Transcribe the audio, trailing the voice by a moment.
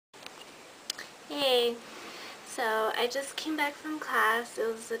Hey, so I just came back from class. It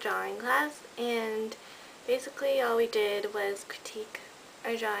was a drawing class, and basically all we did was critique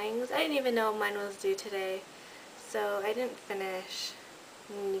our drawings. I didn't even know mine was due today, so I didn't finish.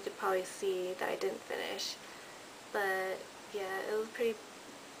 And you could probably see that I didn't finish, but yeah, it was pretty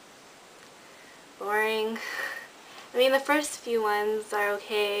boring. I mean, the first few ones are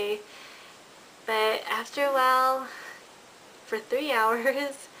okay, but after a while, for 3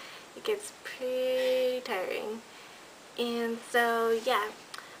 hours, it gets pretty tiring. And so, yeah,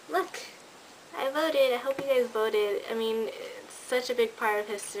 look, I voted. I hope you guys voted. I mean, it's such a big part of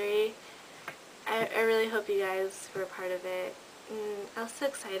history. I really hope you guys were a part of it. And I was so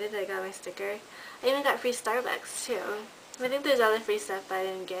excited I got my sticker. I even got free Starbucks, too. I think there's other free stuff, but I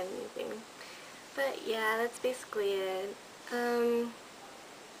didn't get anything. But yeah, that's basically it. I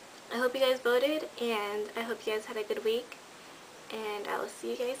hope you guys voted, and I hope you guys had a good week. And I will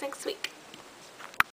see you guys next week.